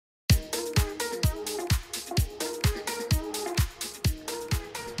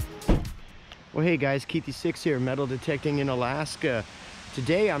Well, hey guys, Keithy6 here, metal detecting in Alaska.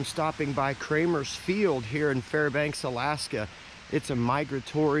 Today I'm stopping by Kramer's Field here in Fairbanks, Alaska. It's a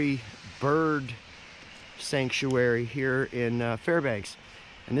migratory bird sanctuary here in Fairbanks.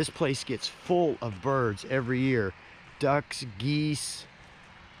 And this place gets full of birds every year. Ducks, geese,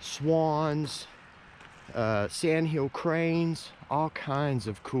 swans, sandhill cranes, all kinds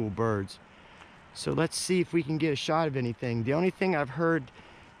of cool birds. So let's see if we can get a shot of anything. The only thing I've heard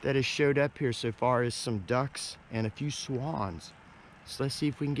that has showed up here so far is some ducks and a few swans. So let's see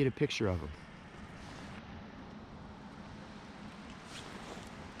if we can get a picture of them.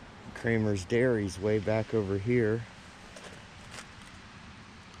 Kramer's Dairy's way back over here.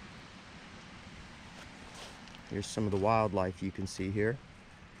 Here's some of the wildlife you can see here.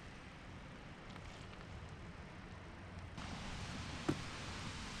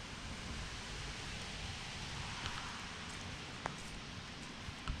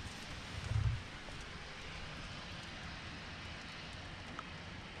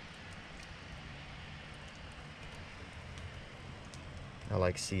 I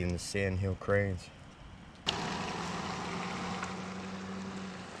like seeing the sandhill cranes.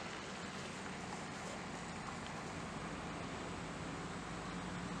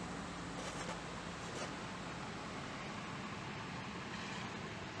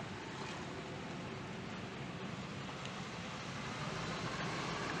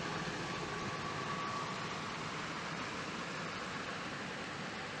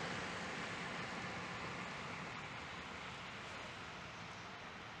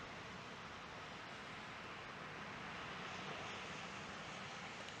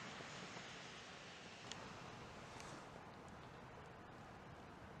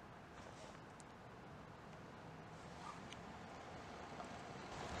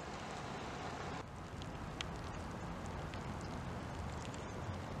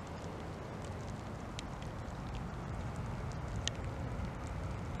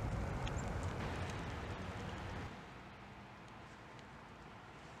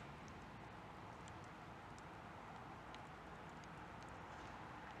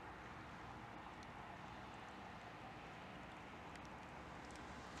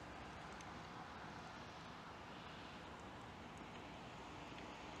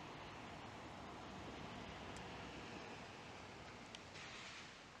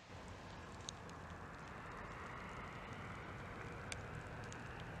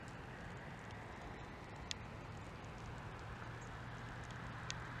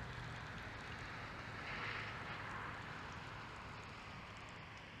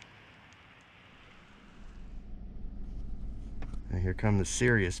 And here come the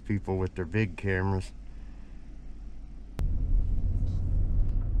serious people with their big cameras.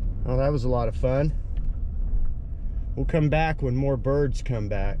 Well, that was a lot of fun. We'll come back when more birds come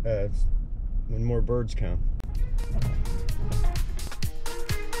back. When more birds come.